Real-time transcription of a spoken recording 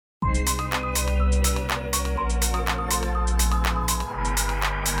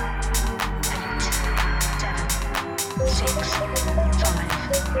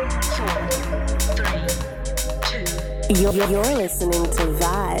You're listening to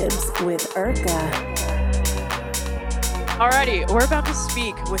Vibes with Urka. Alrighty, we're about to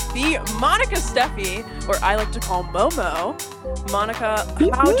speak with the Monica Steffi, or I like to call Momo. Monica,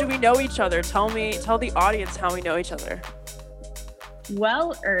 how do we know each other? Tell the audience how we know each other.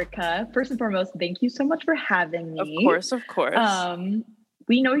 Well, Urka, first and foremost, thank you so much for having me. Of course.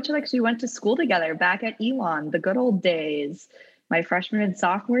 We know each other because we went to school together back at Elon, the good old days, my freshman and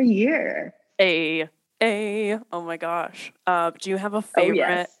sophomore year. Oh my gosh. Do you have a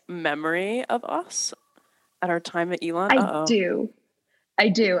favorite memory of us at our time at Elon? I do.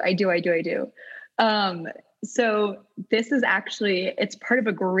 So this is actually, it's part of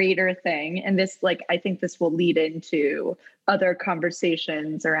a greater thing. And this, I think this will lead into other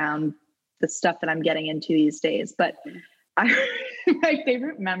conversations around the stuff that I'm getting into these days. But my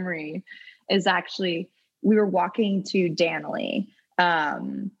favorite memory is actually, we were walking to Danley.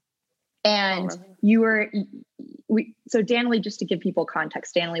 So Danley, just to give people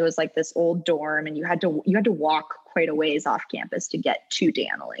context, Danley was like this old dorm, and you had to walk quite a ways off campus to get to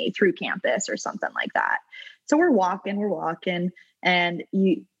Danley through campus or something like that. So we're walking, and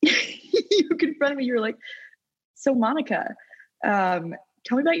you confronted me. You were like, "So Monica, tell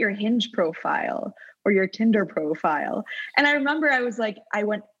me about your Hinge profile or your Tinder profile." And I remember I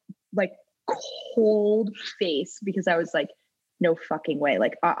went like cold face because I was like, no fucking way.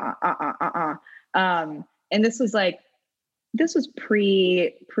 And this was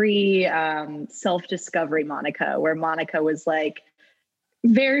pre self-discovery Monica, where Monica was like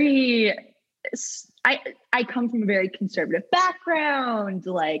very, I come from a very conservative background,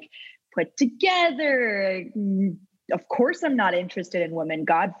 like put together. Of course I'm not interested in women.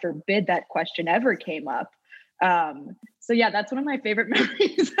 God forbid that question ever came up. So yeah, that's one of my favorite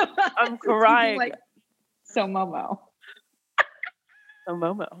memories. I'm crying. So Momo,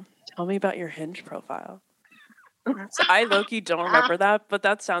 tell me about your Hinge profile. So I low-key don't remember that, but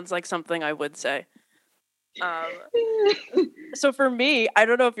that sounds like something I would say. So for me, I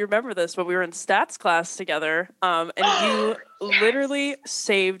don't know if you remember this, but we were in stats class together, and you literally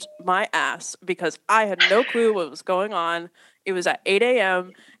saved my ass because I had no clue what was going on. It was at 8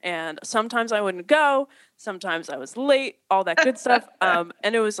 a.m. and sometimes I wouldn't go, sometimes I was late, all that good stuff. And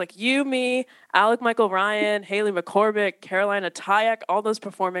it was like you, me, Alec Michael Ryan, Haley McCormick, Carolina Tyack, all those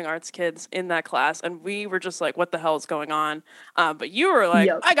performing arts kids in that class. And we were just like, what the hell is going on? But you were like,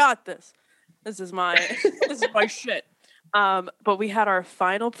 I got this. This is my shit. But we had our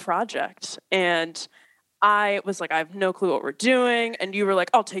final project and I was like, I have no clue what we're doing. And you were like,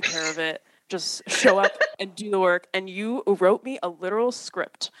 I'll take care of it. Just show up and do the work. And you wrote me a literal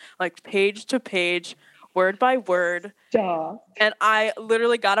script, like page to page, word by word. Duh. And I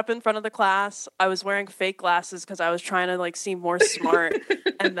literally got up in front of the class. I was wearing fake glasses because I was trying to seem more smart.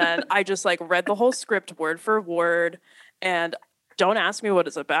 And then I just read the whole script word for word. And don't ask me what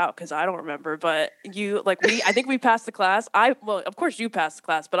it's about because I don't remember. But you I think we passed the class. Of course you passed the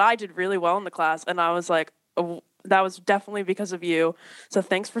class, but I did really well in the class. And I was like, oh, that was definitely because of you. So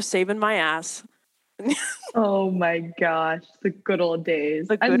thanks for saving my ass. Oh my gosh. The good old days.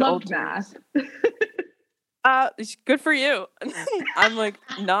 I loved math. It's good for you. I'm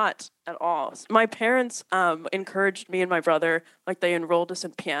not at all. My parents encouraged me and my brother, they enrolled us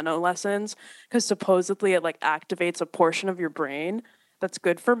in piano lessons because supposedly it activates a portion of your brain that's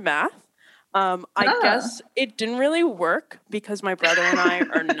good for math. I guess it didn't really work because my brother and I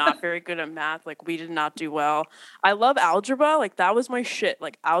are not very good at math. We did not do well. I love algebra. That was my shit.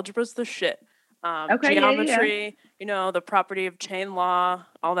 Algebra's the shit. Geometry, the property of chain law,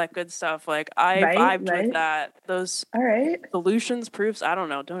 all that good stuff. I vibed with that. Those solutions, proofs, I don't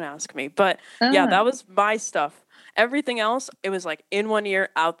know. Don't ask me. But yeah, that was my stuff. Everything else, it was in one ear,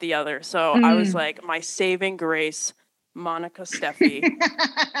 out the other. So I was my saving grace, Monica Steffi.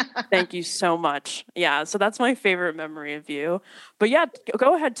 Thank you so much. Yeah, so that's my favorite memory of you. But yeah,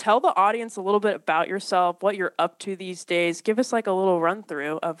 go ahead, tell the audience a little bit about yourself, what you're up to these days. Give us a little run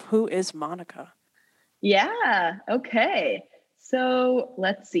through of who is Monica. Yeah, okay. So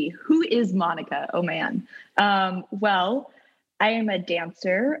let's see. Who is Monica? Oh man. Well, I am a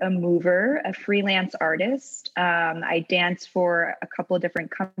dancer, a mover, a freelance artist. I dance for a couple of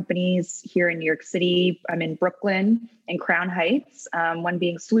different companies here in New York City. I'm in Brooklyn and Crown Heights, one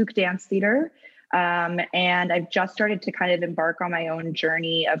being Slook Dance Theater. And I've just started to kind of embark on my own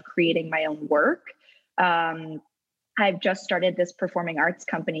journey of creating my own work. I've just started this performing arts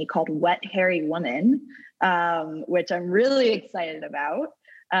company called Wet Hairy Woman, which I'm really excited about.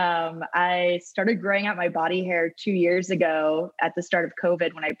 I started growing out my body hair 2 years ago at the start of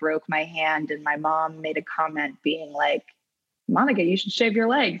COVID when I broke my hand, and my mom made a comment being like, Monica, you should shave your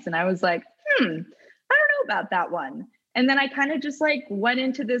legs. And I was like, I don't know about that one. And then I kind of just like went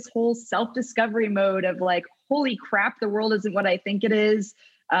into this whole self-discovery mode of like, holy crap, the world isn't what I think it is.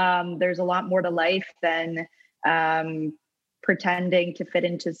 There's a lot more to life than pretending to fit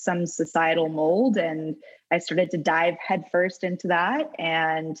into some societal mold. And I started to dive headfirst into that.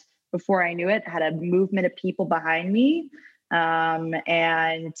 And before I knew it, had a movement of people behind me,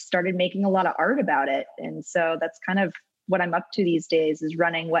 and started making a lot of art about it. And so that's kind of what I'm up to these days, is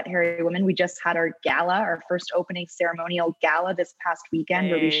running Wet Hairy Women. We just had our gala, our first opening ceremonial gala this past weekend,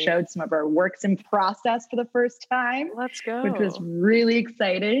 where we showed some of our works in process for the first time. Let's go. Which was really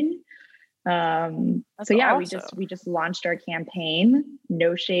exciting. So yeah, awesome. we just launched our campaign,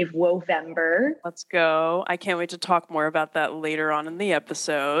 No Shave Wovember. Let's go. I can't wait to talk more about that later on in the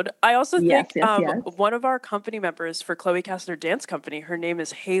episode. I also think one of our company members for Chloe Kastner Dance Company, her name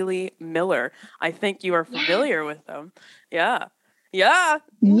is Haley Miller. I think you are familiar with them. Yeah. Yeah.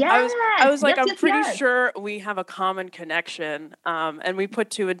 Yes. I was like, I'm pretty sure we have a common connection. And we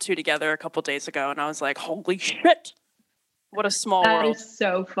put 2 and 2 together a couple days ago, and I was like, holy shit. What a small world. That is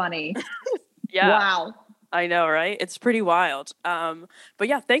so funny. Yeah. Wow. I know, right? It's pretty wild. But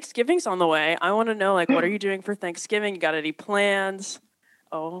yeah, Thanksgiving's on the way. I want to know, like, what are you doing for Thanksgiving? You got any plans?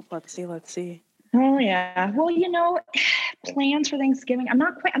 Oh, let's see. Oh yeah. Well, plans for Thanksgiving. I'm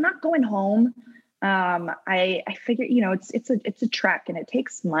not going home. I figure, it's a trek and it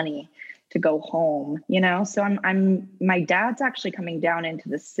takes money to go home, so my dad's actually coming down into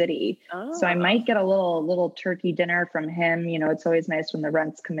the city. Oh. So I might get a little turkey dinner from him. It's always nice when the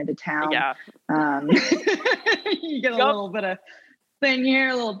rents come into town. Yeah. You get a little bit of thing here,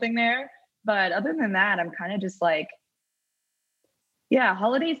 a little thing there. But other than that, I'm kind of just like, yeah,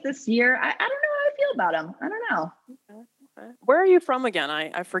 holidays this year. I don't know how I feel about them. I don't know. Okay. Where are you from again?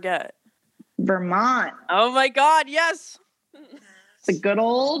 I forget. Vermont. Oh my God. Yes. The good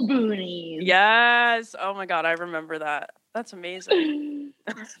old boonies. Yes. Oh my God. I remember that. That's amazing.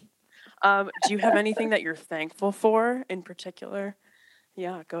 Do you have anything that you're thankful for in particular?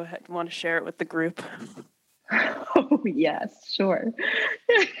 Yeah, go ahead. You want to share it with the group? Oh, yes, sure.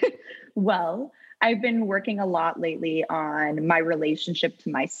 Well, I've been working a lot lately on my relationship to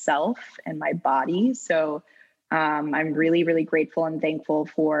myself and my body. So I'm really, really grateful and thankful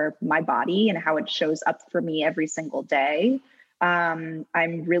for my body and how it shows up for me every single day. I'm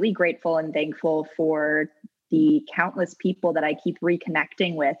really grateful and thankful for the countless people that I keep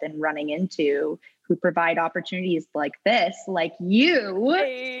reconnecting with and running into who provide opportunities like this, like you.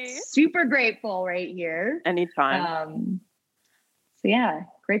 Hey. Super grateful right here. Anytime. So yeah,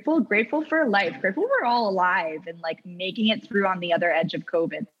 grateful for life. Grateful we're all alive and like making it through on the other edge of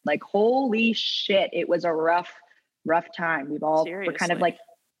COVID. Like, holy shit, it was a rough time. We're kind of like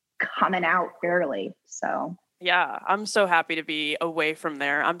coming out barely. So yeah, I'm so happy to be away from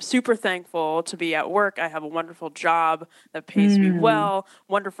there. I'm super thankful to be at work. I have a wonderful job that pays me well,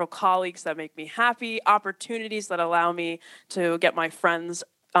 wonderful colleagues that make me happy, opportunities that allow me to get my friends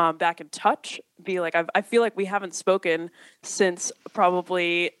back in touch. I feel like we haven't spoken since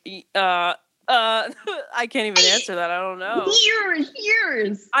probably I can't even answer that. I don't know.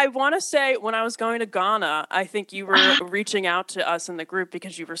 Years. I want to say when I was going to Ghana, I think you were reaching out to us in the group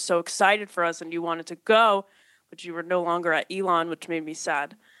because you were so excited for us and you wanted to go, but you were no longer at Elon, which made me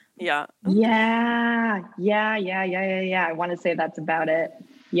sad. Yeah. Yeah. I want to say that's about it.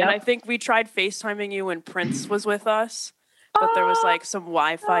 Yeah. And I think we tried FaceTiming you when Prince was with us, but there was like some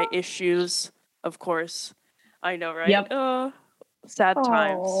Wi-Fi issues, of course. I know, right? Yep. Sad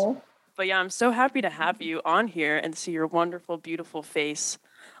times. But yeah, I'm so happy to have you on here and see your wonderful, beautiful face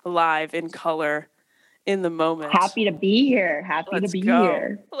live in color in the moment. Happy to be here.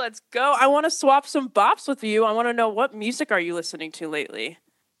 Here. Let's go. I want to swap some bops with you. I want to know, what music are you listening to lately?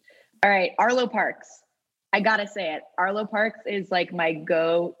 All right. Arlo Parks. I got to say it. Arlo Parks is like my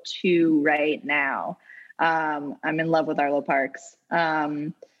go-to right now. I'm in love with Arlo Parks.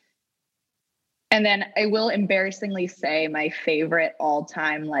 And then I will embarrassingly say my favorite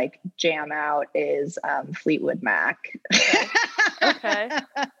all-time like jam out is Fleetwood Mac. Okay.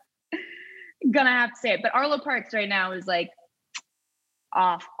 Gonna have to say it. But Arlo Parks right now is like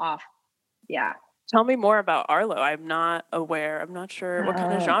off. Yeah. Tell me more about Arlo. I'm not aware. I'm not sure. What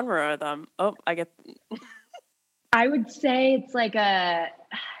kind of genre are them? Oh, I get... I would say it's like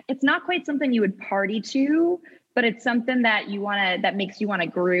it's not quite something you would party to, but it's something that that makes you want to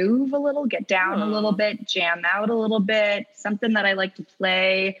groove a little, get down a little bit, jam out a little bit. Something that I like to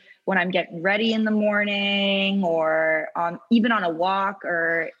play when I'm getting ready in the morning, or even on a walk,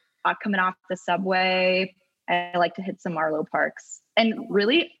 or coming off the subway. I like to hit some Arlo Parks, and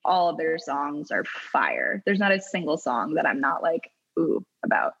really all of their songs are fire. There's not a single song that I'm not like, ooh,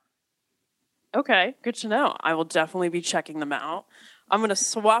 about. Okay, good to know. I will definitely be checking them out. I'm going to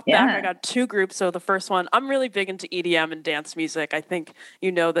swap back. I Yeah. got two groups. So the first one, I'm really big into EDM and dance music. I think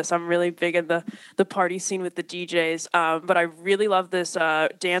you know this. I'm really big in the party scene with the DJs. But I really love this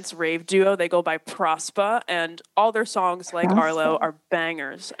dance rave duo. They go by Prospa, and all their songs, like Arlo, Prospa. are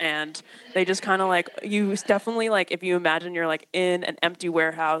bangers. And they just kind of like, you definitely like, if you imagine you're like in an empty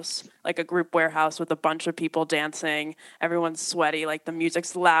warehouse, like a group warehouse with a bunch of people dancing, everyone's sweaty, like the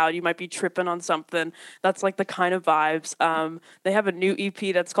music's loud, you might be tripping on something. That's like the kind of vibes. They have a new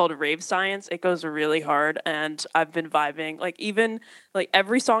EP that's called Rave Science. It goes really hard, and I've been vibing. Like even like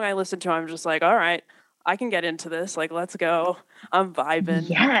every song I listen to, I'm just like, all right, I can get into this. Like, let's go. I'm vibing.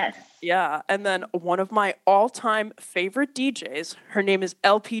 Yes. Yeah. And then one of my all-time favorite DJs, her name is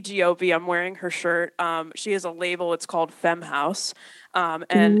LPGOB. I'm wearing her shirt. She has a label. It's called Femme House.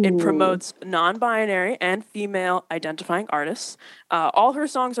 And it Ooh. promotes non-binary and female identifying artists. All her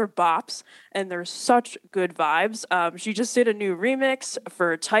songs are bops, and they're such good vibes. She just did a new remix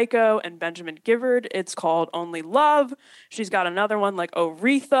for Tycho and Benjamin Gibbard. It's called Only Love. She's got another one like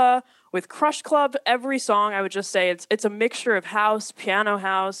Aretha with Crush Club. Every song, I would just say it's a mixture of house, piano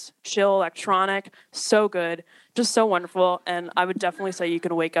house, chill, electronic. So good, just so wonderful. And I would definitely say you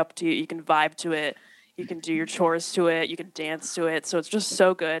can wake up to it, you can vibe to it, you can do your chores to it, you can dance to it. So it's just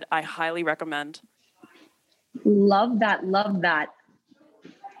so good. I highly recommend. Love that. Love that.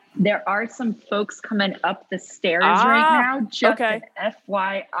 There are some folks coming up the stairs right now. Just okay. an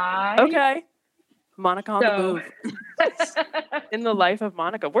FYI. Okay. Monica on the So- move. In the life of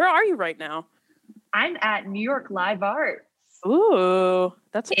Monica. Where are you right now? I'm at New York Live Arts Ooh,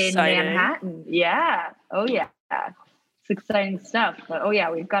 that's in exciting. Manhattan. Yeah. Oh, yeah. It's exciting stuff. But oh,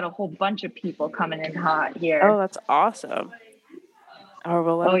 yeah, we've got a whole bunch of people coming in hot here. Oh, that's awesome. Oh,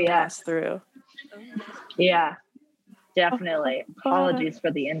 we'll let them pass yes. through. Yeah, definitely. Apologies for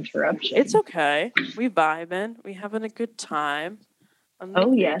the interruption. It's okay. We vibing. We having a good time. On the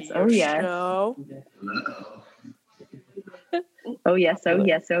Oh, yes. radio Oh, yes. show. Oh, yes. Oh,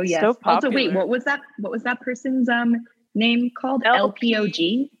 yes. Oh, yes. So Also, wait, popular. what was that person's name called? LP.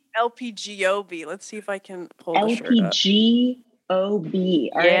 LPOG? LPGOB. Let's see if I can pull the shirt up. LPGOB.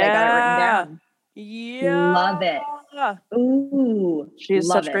 All right, I got it written down. Yeah. Love it. Ooh. She has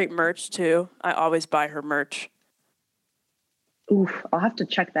love such it. great merch too. I always buy her merch. Oof, I'll have to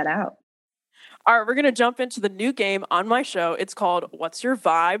check that out. All right, we're going to jump into the new game on my show. It's called What's Your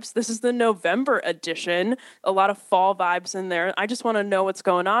Vibes? This is the November edition. A lot of fall vibes in there. I just want to know what's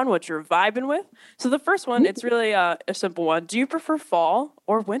going on, what you're vibing with. So the first one, it's really a simple one. Do you prefer fall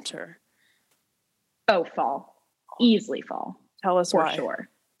or winter? Oh, fall. Easily fall. Tell us For why. sure.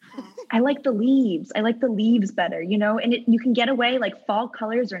 I like the leaves. I like the leaves better, you know, and you can get away. Like fall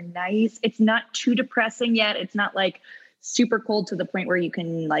colors are nice. It's not too depressing yet. It's not like super cold to the point where you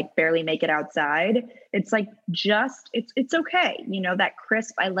can like barely make it outside. It's like it's okay. You know, that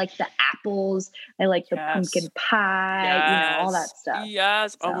crisp. I like the apples. I like the pumpkin pie, you know, all that stuff.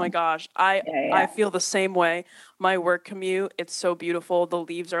 Yes. Oh my So, gosh. I yeah. feel the same way. My work commute, it's so beautiful. The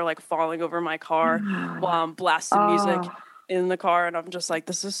leaves are like falling over my car while I'm blasting music Oh. in the car, and I'm just like,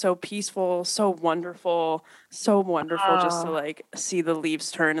 this is so peaceful, so wonderful just to like see the leaves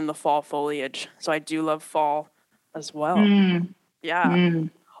turn in the fall foliage. So I do love fall as well. Yeah.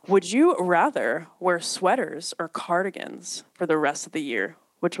 Would you rather wear sweaters or cardigans for the rest of the year?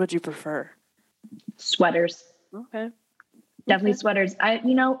 Which would you prefer? Sweaters. Okay. Definitely sweaters.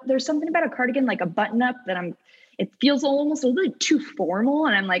 There's something about a cardigan, like a button up, that it feels almost a little too formal.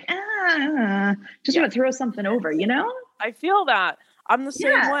 And I'm like, just want to throw something over, you know? I feel that. I'm the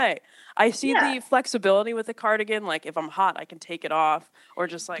same Yeah. way. I see Yeah. the flexibility with the cardigan. Like if I'm hot, I can take it off or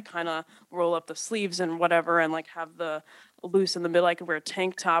just like kind of roll up the sleeves and whatever and like have the loose in the middle. I can wear a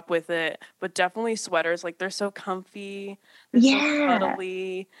tank top with it. But definitely sweaters, like they're so comfy, they're so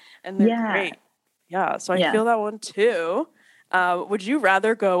cuddly, and they're great. Yeah, so I feel that one too. Would you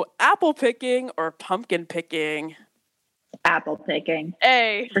rather go apple picking or pumpkin picking? Apple picking.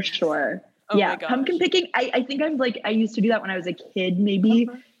 Hey. For sure. Oh yeah, my gosh. pumpkin picking. I think I used to do that when I was a kid, maybe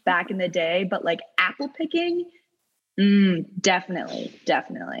back in the day, but like apple picking, definitely.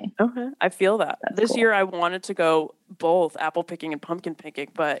 Okay, I feel that. That's This cool. year I wanted to go both apple picking and pumpkin picking,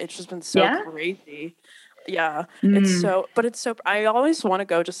 but it's just been so Yeah? crazy. Yeah, it's so, I always want to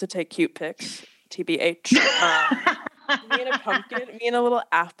go just to take cute pics, TBH. Me and a pumpkin, me and a little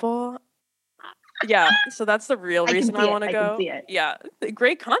apple. Yeah, so that's the real I can reason see I it, want to I can go. see it. Yeah,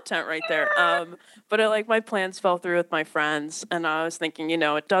 great content right there. But my plans fell through with my friends, and I was thinking,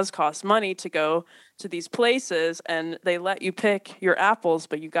 it does cost money to go to these places, and they let you pick your apples,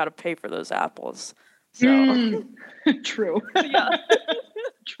 but you got to pay for those apples. So True. yeah,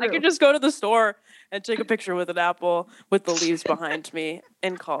 I could just go to the store and take a picture with an apple with the leaves behind me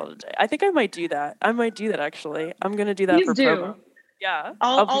and call it a day. I think I might do that. Actually. I'm gonna do that Please for do. promo. Yeah.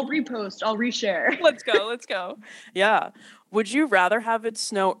 I'll repost. I'll reshare. Let's go. Yeah. Would you rather have it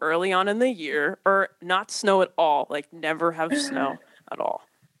snow early on in the year or not snow at all? Like never have snow at all?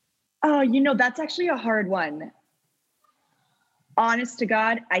 Oh, that's actually a hard one. Honest to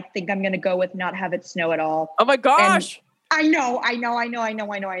God, I think I'm going to go with not have it snow at all. Oh my gosh. And I know.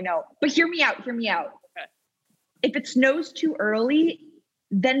 But hear me out. Okay. If it snows too early,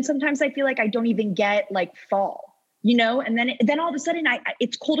 then sometimes I feel like I don't even get like fall. And then all of a sudden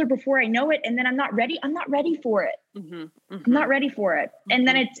it's colder before I know it. And then I'm not ready for it. I'm not ready for it. And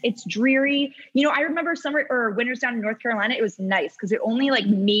then it's dreary. I remember summer or winters down in North Carolina, it was nice because it only like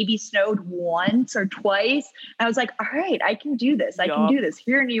maybe snowed once or twice. I was like, all right, I can do this. I can do this.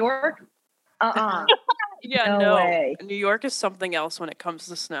 Here in New York, Yeah, no way. New York is something else when it comes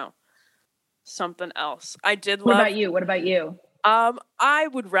to snow. Something else. What about you? I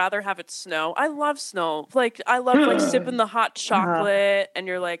would rather have it snow. I love snow. I love sipping the hot chocolate and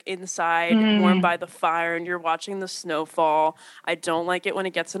you're like inside warm by the fire and you're watching the snow fall. I don't like it when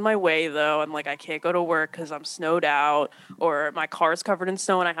it gets in my way though. And I can't go to work because I'm snowed out or my car's covered in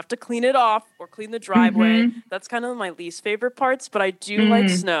snow and I have to clean it off or clean the driveway. That's kind of my least favorite parts, but I do like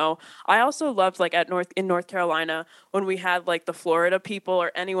snow. I also loved in North Carolina when we had the Florida people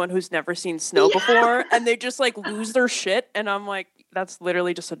or anyone who's never seen snow before and they just lose their shit. And I'm like, that's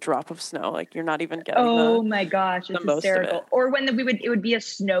literally just a drop of snow. You're not even getting my gosh, it's hysterical. Or when it would be a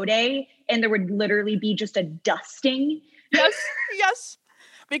snow day and there would literally be just a dusting. Yes.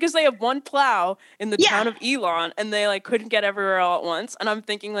 Because they have one plow in the town of Elon and they couldn't get everywhere all at once. And I'm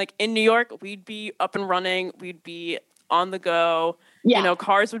thinking in New York, we'd be up and running. We'd be on the go. Yeah.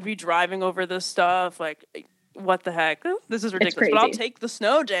 Cars would be driving over this stuff. What the heck? This is ridiculous. But I'll take the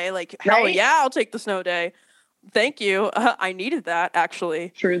snow day. Hell yeah, I'll take the snow day. Thank you. I needed that,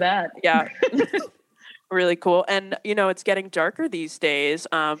 actually. True that. Yeah. Really cool. And, it's getting darker these days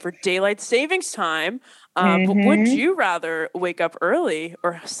for daylight savings time. But would you rather wake up early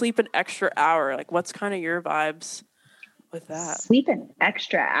or sleep an extra hour? What's kind of your vibes with that? Sleep an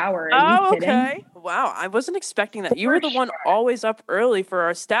extra hour. Are you kidding? Okay. Wow. I wasn't expecting that. You were the one always up early for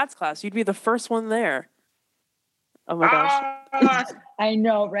our stats class. You'd be the first one there. Oh my gosh. I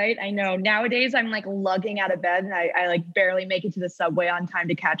know, right? I know. Nowadays, I'm lugging out of bed and I barely make it to the subway on time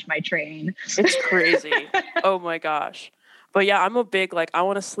to catch my train. It's crazy. Oh my gosh. But yeah, I'm a big, I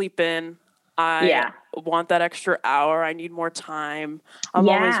want to sleep in. I want that extra hour. I need more time. I'm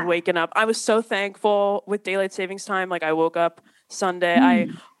always waking up. I was so thankful with daylight savings time. I woke up Sunday. I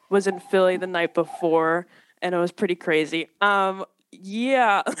was in Philly the night before and it was pretty crazy.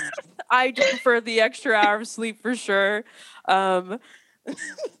 Yeah, I do prefer the extra hour of sleep for sure. I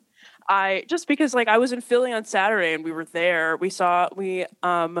just because I was in Philly on Saturday and we were there.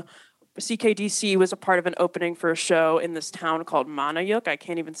 CKDC was a part of an opening for a show in this town called Manayuk. I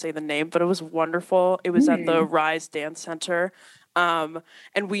can't even say the name, but it was wonderful. It was at the Rise Dance Center. And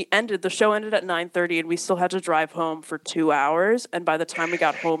the show ended at 9:30 and we still had to drive home for 2 hours. And by the time we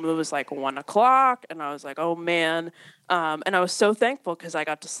got home, it was 1:00 and I was like, oh man. And I was so thankful because I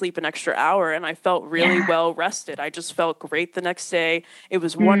got to sleep an extra hour and I felt really well rested. I just felt great the next day. It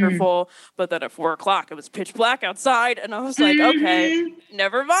was wonderful. But then at 4:00, it was pitch black outside. And I was like, okay,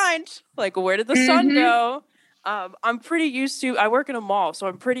 never mind. Where did the sun go? I'm pretty used to, I work in a mall, so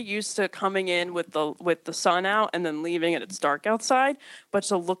I'm pretty used to coming in with the sun out and then leaving and it's dark outside. But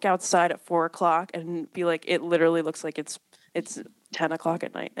to look outside at 4:00 and be it literally looks like it's 10:00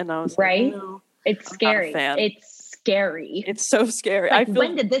 at night. And I was right? Like, no, it's scary. It's scary. It's so scary. I feel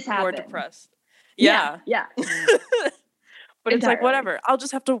when did this happen? More depressed. Yeah. But it's whatever. I'll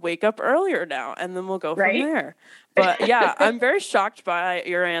just have to wake up earlier now and then we'll go from there. But yeah, I'm very shocked by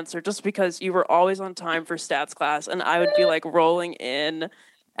your answer just because you were always on time for stats class and I would be rolling in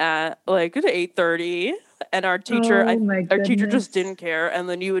at 8:30 and our teacher just didn't care and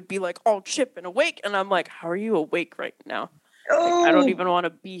then you would be all chip and awake and I'm like, how are you awake right now? I don't even want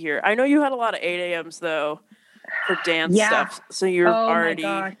to be here. I know you had a lot of 8 a.m.s though for dance stuff. So you're already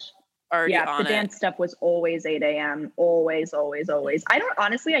on the dance stuff was always 8 a.m. Always. I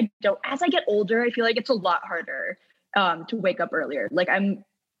don't, as I get older, I feel like it's a lot harder to wake up earlier.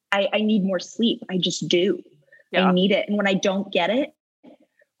 I need more sleep. I just do. Yeah. I need it. And when I don't get it,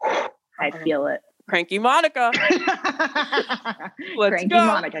 I feel it. Cranky Monica. Cranky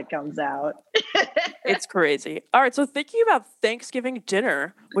Monica comes out. It's crazy. All right. So thinking about Thanksgiving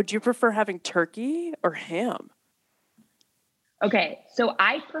dinner, would you prefer having turkey or ham? Okay, so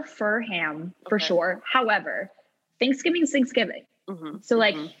I prefer ham for sure. However, Thanksgiving is Thanksgiving. So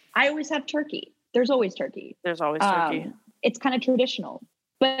like I always have turkey. There's always turkey. There's always turkey. It's kind of traditional.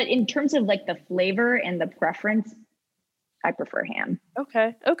 But in terms of like the flavor and the preference, I prefer ham.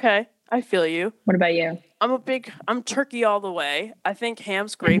 Okay. I feel you. What about you? I'm turkey all the way. I think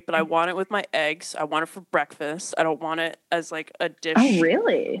ham's great, but I want it with my eggs. I want it for breakfast. I don't want it as like a dish. Oh,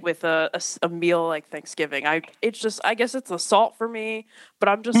 really? With a meal like Thanksgiving. I guess it's the salt for me, but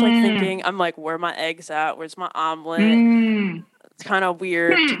I'm just like thinking, I'm like, where are my eggs at? Where's my omelet? It's kind of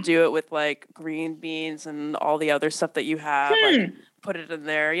weird to do it with like green beans and all the other stuff that you have. Like, put it in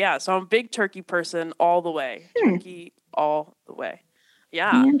there. Yeah. So I'm a big turkey person all the way. Turkey all the way.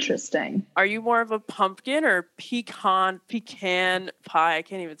 Yeah. Interesting. Are you more of a pumpkin or pecan pie? I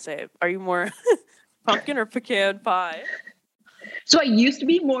can't even say it. Are you more pumpkin or pecan pie? So I used to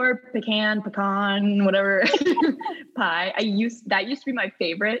be more pecan, whatever pie. That used to be my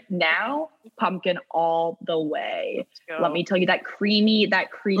favorite. Now pumpkin all the way. Let me tell you, that creamy,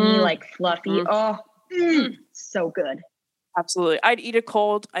 like fluffy. So good. Absolutely. I'd eat it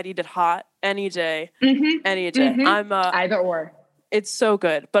cold. I'd eat it hot any day. Any day. I'm either or. It's so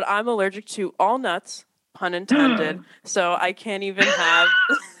good, but I'm allergic to all nuts, pun intended. So I can't even have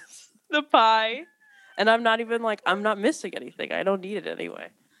the pie. And I'm not missing anything. I don't need it anyway.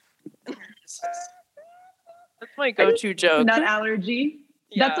 That's my go-to joke. Nut allergy.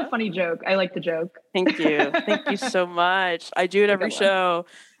 Yeah. That's a funny joke. I like the joke. Thank you. Thank you so much. I do it every show.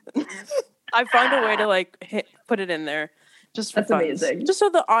 I find a way to put it in there. Just for fun. Amazing. Just so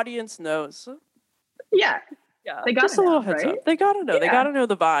the audience knows. Yeah. They got just a little heads up. They gotta know. Yeah. They gotta know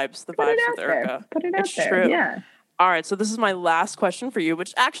the vibes. The vibes with Urka. Put it out there. True. Yeah. All right. So this is my last question for you,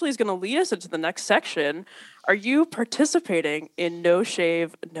 which actually is going to lead us into the next section. Are you participating in No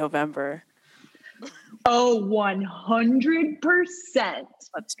Shave November? Oh, 100%.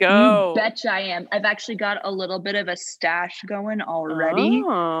 Let's go. You betcha I am. I've actually got a little bit of a stash going already.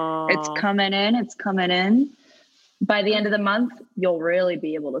 Oh. It's coming in. By the end of the month, you'll really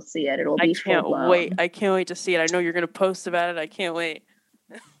be able to see it. It'll be full-blown. I can't wait to see it. I know you're going to post about it. I can't wait.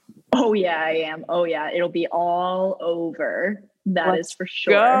 Oh, yeah, I am. Oh, yeah. It'll be all over. Is for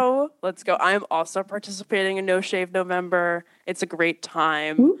sure. Let's go. I am also participating in No Shave November. It's a great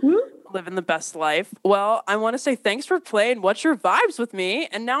time. Living the best life. Well, I want to say thanks for playing What's Your Vibes with me.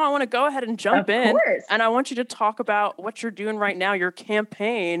 And now I want to go ahead and jump in. And I want you to talk about what you're doing right now, your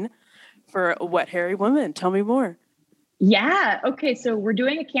campaign for Wet Hairy Women. Tell me more. Yeah. Okay. So we're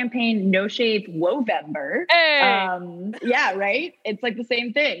doing a campaign, No Shave Wovember. Hey. Yeah. Right. It's like the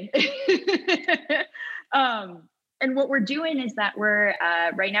same thing. And what we're doing is that we're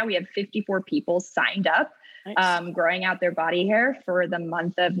right now we have 54 people signed up, growing out their body hair for the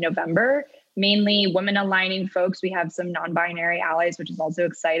month of November. Mainly women aligning folks. We have some non-binary allies, which is also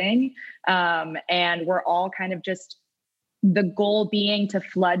exciting. And we're all kind of just the goal being to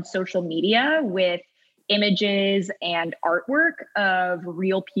flood social media with images and artwork of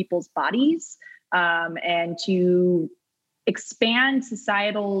real people's bodies, and to expand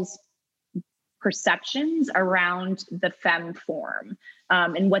societal's perceptions around the femme form,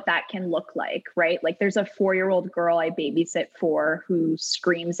 and what that can look like, right? Like there's a 4-year-old girl I babysit for who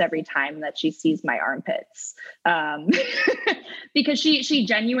screams every time that she sees my armpits, because she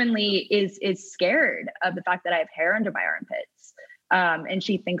genuinely is scared of the fact that I have hair under my armpits, and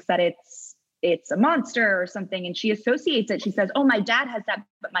she thinks that it's a monster or something. And she associates it. She says, oh, my dad has that,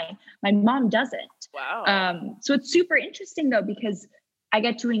 but my mom doesn't. Wow. So it's super interesting though, because I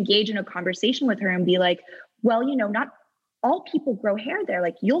get to engage in a conversation with her and be like, well, not all people grow hair there.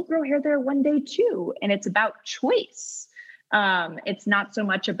 Like you'll grow hair there one day too. And it's about choice. It's not so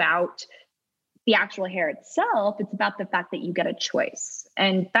much about the actual hair itself. It's about the fact that you get a choice.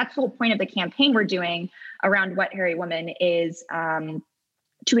 And that's the whole point of the campaign we're doing around Wet Hairy Women is,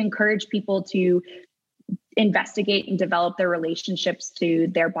 to encourage people to investigate and develop their relationships to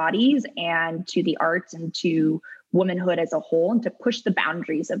their bodies and to the arts and to womanhood as a whole, and to push the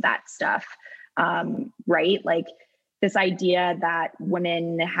boundaries of that stuff. Right? Like this idea that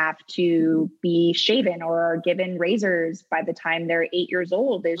women have to be shaven or are given razors by the time they're 8 years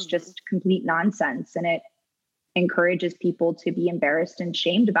old is just complete nonsense. And it encourages people to be embarrassed and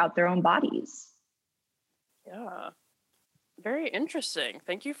shamed about their own bodies. Yeah. Very interesting.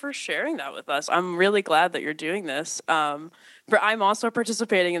 Thank you for sharing that with us. I'm really glad that you're doing this. I'm also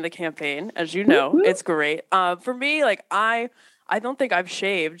participating in the campaign, as you know. It's great. For me, like I don't think I've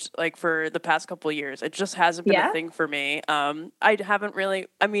shaved like for the past couple of years. It just hasn't been a thing for me. I haven't really.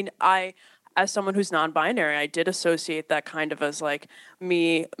 I mean, I as someone who's non-binary, I did associate that kind of as like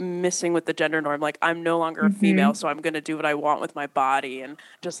me missing with the gender norm. Like I'm no longer a female, so I'm going to do what I want with my body and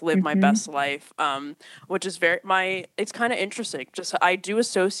just live my best life. Which is it's kind of interesting. Just I do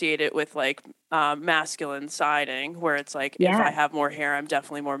associate it with like masculine siding, where it's like if I have more hair, I'm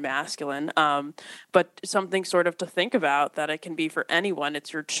definitely more masculine. But something sort of to think about that it can be for anyone.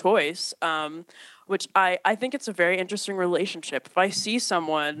 It's your choice. Which I think it's a very interesting relationship. If I see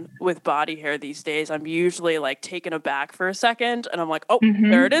someone with body hair these days, I'm usually like taken aback for a second and I'm like, oh,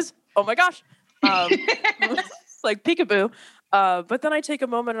 there it is. Oh my gosh. It's like peekaboo. But then I take a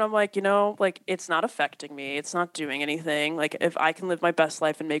moment and I'm like, like it's not affecting me. It's not doing anything. Like if I can live my best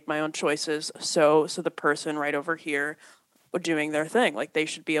life and make my own choices, so the person right over here doing their thing, like they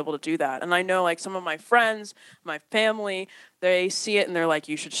should be able to do that. And I know like some of my friends, my family, they see it and they're like,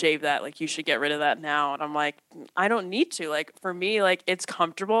 you should shave that, like you should get rid of that now. And I'm like, I don't need to. Like for me, like it's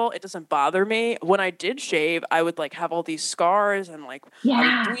comfortable, it doesn't bother me. When I did shave, I would like have all these scars and like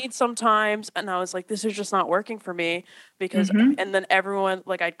I would bleed sometimes, and I was like, this is just not working for me. Because and then everyone,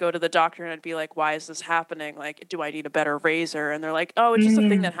 like I'd go to the doctor and I'd be like, why is this happening? Like, do I need a better razor? And they're like, oh, it's just a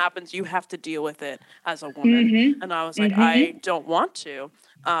thing that happens, you have to deal with it as a woman. And I was like, I don't want to.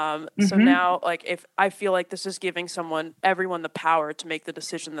 So now, like, if I feel like this is giving everyone the power to make the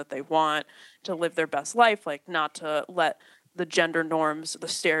decision that they want, to live their best life, like not to let the gender norms, the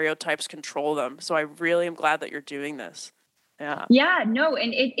stereotypes control them. So I really am glad that you're doing this. Yeah. Yeah, no.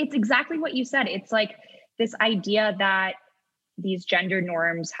 And it's exactly what you said. It's like this idea that these gender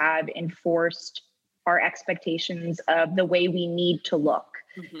norms have enforced our expectations of the way we need to look.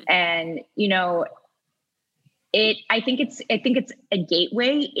 And, I think it's a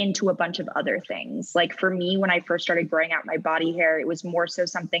gateway into a bunch of other things. Like for me, when I first started growing out my body hair, it was more so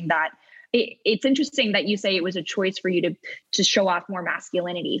something that it's interesting that you say it was a choice for you to show off more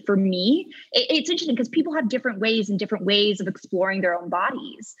masculinity. For me, it's interesting because people have different ways of exploring their own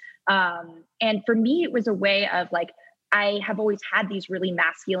bodies. And for me, it was a way of like, I have always had these really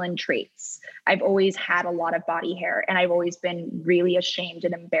masculine traits. I've always had a lot of body hair, and I've always been really ashamed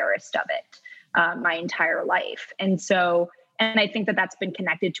and embarrassed of it my entire life. And I think that that's been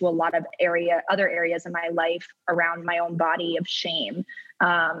connected to a lot of other areas in my life around my own body of shame.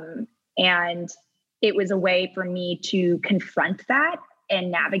 And it was a way for me to confront that and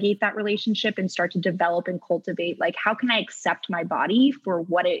navigate that relationship and start to develop and cultivate, like, how can I accept my body for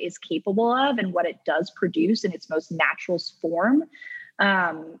what it is capable of and what it does produce in its most natural form?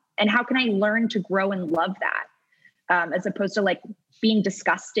 And how can I learn to grow and love that, as opposed to like being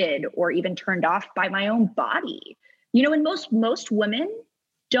disgusted or even turned off by my own body? And most women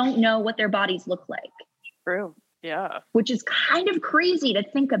don't know what their bodies look like. True. Yeah. Which is kind of crazy to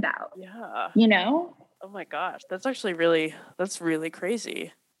think about. Yeah. Oh my gosh. That's really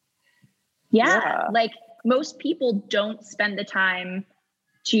crazy. Yeah. Like most people don't spend the time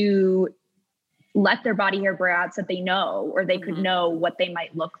to let their body hair grow out so that they know, or they could know what they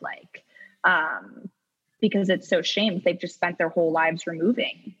might look like. Because it's so shamed. They've just spent their whole lives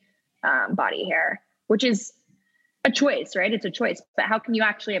removing body hair, which is a choice, right? It's a choice. But how can you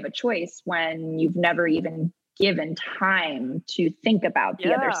actually have a choice when you've never even given time to think about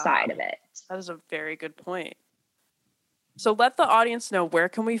the other side of it? That is a very good point. So let the audience know, where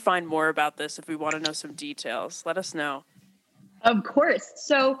can we find more about this if we want to know some details? Let us know. Of course.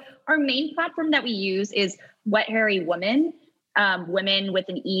 So our main platform that we use is Wet Hairy Woman, women with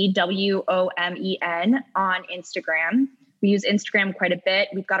an EWOMEN on Instagram. We use Instagram quite a bit.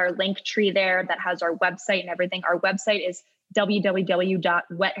 We've got our link tree there that has our website and everything. Our website is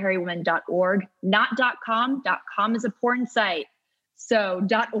www.wethairywoman.org, not .com. .com is a porn site. So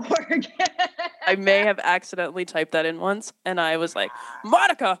 .org. I may have accidentally typed that in once, and I was like,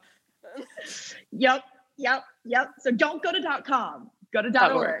 Monica. Yep. So don't go to .com. Go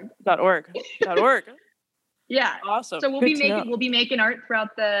to .org. .org. Yeah. Awesome. So we'll be making art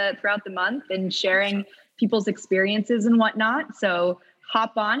throughout the month and sharing people's experiences and whatnot. So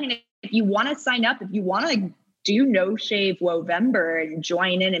hop on, and if you want to sign up, if you want to do No Shave Wovember and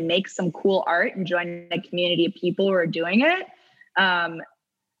join in and make some cool art and join a community of people who are doing it,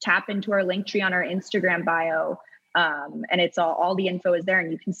 tap into our link tree on our Instagram bio. And it's all the info is there,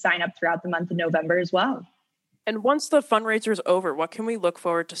 and you can sign up throughout the month of November as well. And once the fundraiser is over, what can we look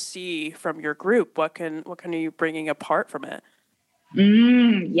forward to see from your group? What can you bringing apart from it?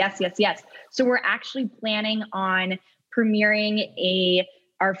 Yes. So we're actually planning on premiering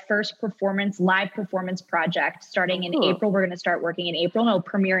our first live performance project starting in April. We're going to start working in April, and it'll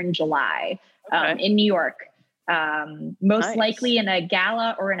premiere in July in New York. Most likely in a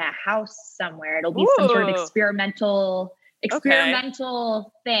gala or in a house somewhere. It'll be some sort of experimental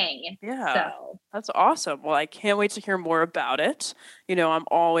experimental thing. Yeah. So That's awesome. Well, I can't wait to hear more about it. You know,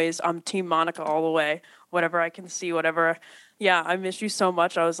 I'm Team Monica all the way. Whatever I can see, whatever. Yeah, I miss you so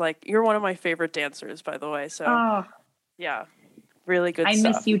much. I was like, you're one of my favorite dancers, by the way. So yeah, really good stuff. I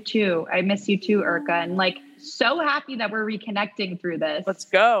miss you too. Urka. And like, so happy that we're reconnecting through this. Let's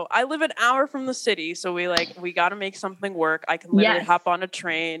go. I live an hour from the city, so we got to make something work. I can literally hop on a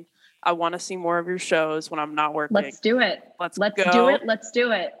train. I want to see more of your shows when I'm not working. Let's do it. Let's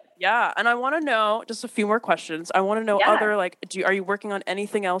do it. Yeah. And I want to know just a few more questions. I want to know other, like, are you working on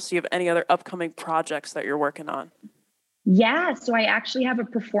anything else? Do you have any other upcoming projects that you're working on? Yeah. So I actually have a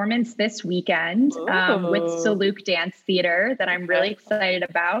performance this weekend with Saluk Dance Theater that I'm really excited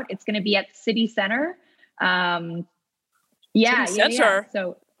about. It's going to be at City Center. Center.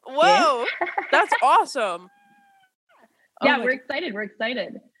 So, whoa, that's awesome. We're excited.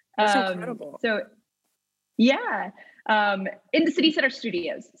 That's incredible. So, in the City Center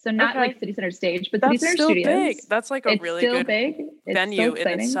Studios. So not like City Center stage, but City Center Studios. Big. That's like a really good venue so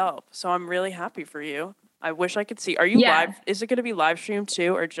in itself. So I'm really happy for you. I wish I could see. Are you live? Is it going to be live streamed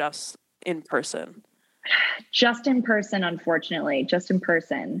too, or just in person? Just in person, unfortunately. Just in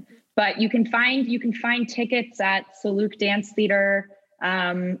person. But you can find tickets at Saluk Dance Theater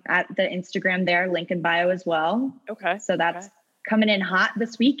at the Instagram there, link in bio as well. Okay. So that's coming in hot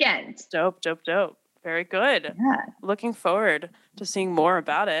this weekend. Dope. Very good. Yeah. Looking forward to seeing more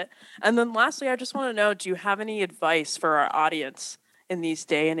about it. And then lastly, I just want to know, do you have any advice for our audience in these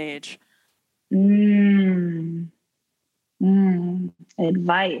day and age?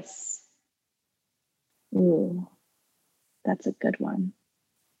 Advice. Ooh, that's a good one.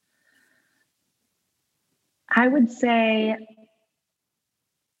 I would say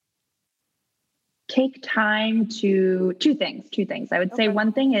take time to two things. I would say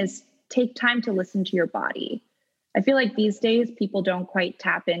one thing is take time to listen to your body. I feel like these days people don't quite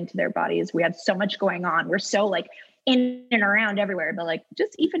tap into their bodies. We have so much going on. We're so like in and around everywhere, but like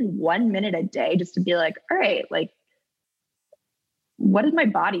just even 1 minute a day just to be like, all right, like what does my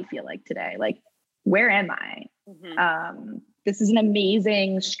body feel like today? Like, where am I? Mm-hmm. This is an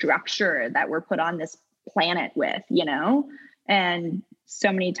amazing structure that we're put on this planet with, you know? And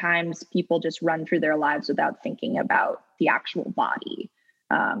so many times people just run through their lives without thinking about the actual body.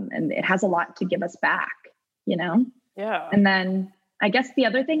 And it has a lot to give us back, you know? Yeah. And then I guess the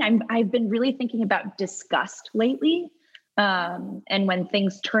other thing I've been really thinking about disgust lately. And when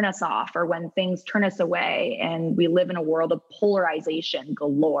things turn us off or when things turn us away, and we live in a world of polarization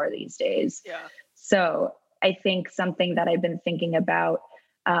galore these days. Yeah. So I think something that I've been thinking about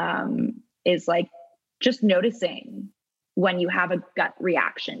is like just noticing when you have a gut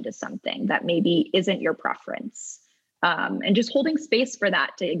reaction to something that maybe isn't your preference. And just holding space for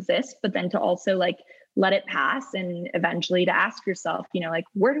that to exist, but then to also like let it pass and eventually to ask yourself, you know, like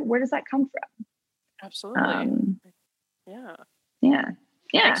where does that come from? Absolutely. Yeah.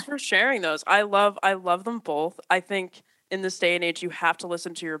 Thanks for sharing those. I love them both. I think in this day and age, you have to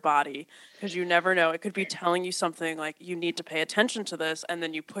listen to your body because you never know. It could be telling you something like you need to pay attention to this, and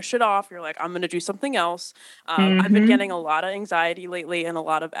then you push it off. You're like, I'm going to do something else. I've been getting a lot of anxiety lately and a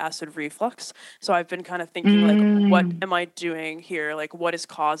lot of acid reflux. So I've been kind of thinking like, what am I doing here? Like, what is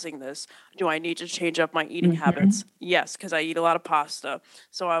causing this? Do I need to change up my eating habits? Yes, because I eat a lot of pasta.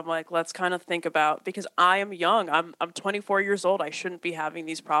 So I'm like, let's kind of think about, because I am young. I'm 24 years old. I shouldn't be having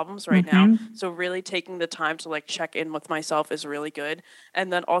these problems right now. So really taking the time to like check in with myself is really good.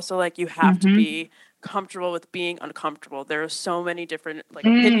 And then also like you have to be comfortable with being uncomfortable. There are so many different like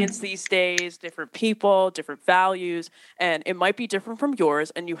opinions these days, different people, different values, and it might be different from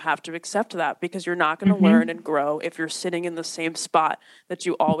yours, and you have to accept that because you're not going to learn and grow if you're sitting in the same spot that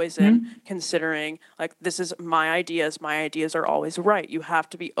you always in, considering like this is my ideas are always right. You have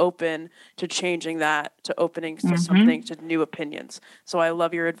to be open to changing that, to opening to something, to new opinions. So I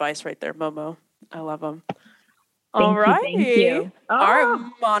love your advice right there, Momo. I love them. All right. Thank you. All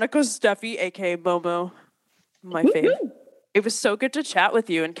right, Monica Steffi, aka Momo, my fave. It was so good to chat with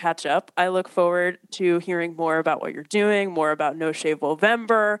you and catch up. I look forward to hearing more about what you're doing, more about No Shave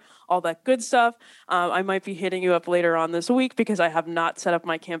November, all that good stuff. I might be hitting you up later on this week because I have not set up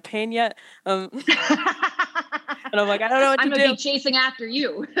my campaign yet. And I'm like, I don't know what to do. I'm gonna be chasing after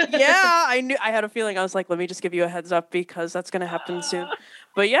you. Yeah, I had a feeling. I was like, let me just give you a heads up because that's going to happen soon.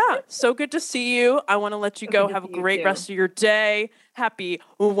 But yeah, so good to see you. I want to let you go. Have a great rest of your day. Happy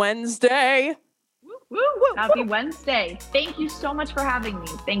Wednesday. Happy Wednesday. Thank you so much for having me.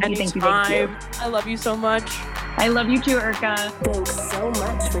 Thank you. I love you so much. I love you too, Urka. Thanks so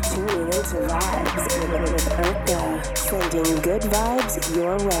much for tuning into Vibes with Urka. Sending good vibes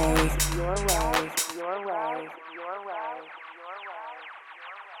your way.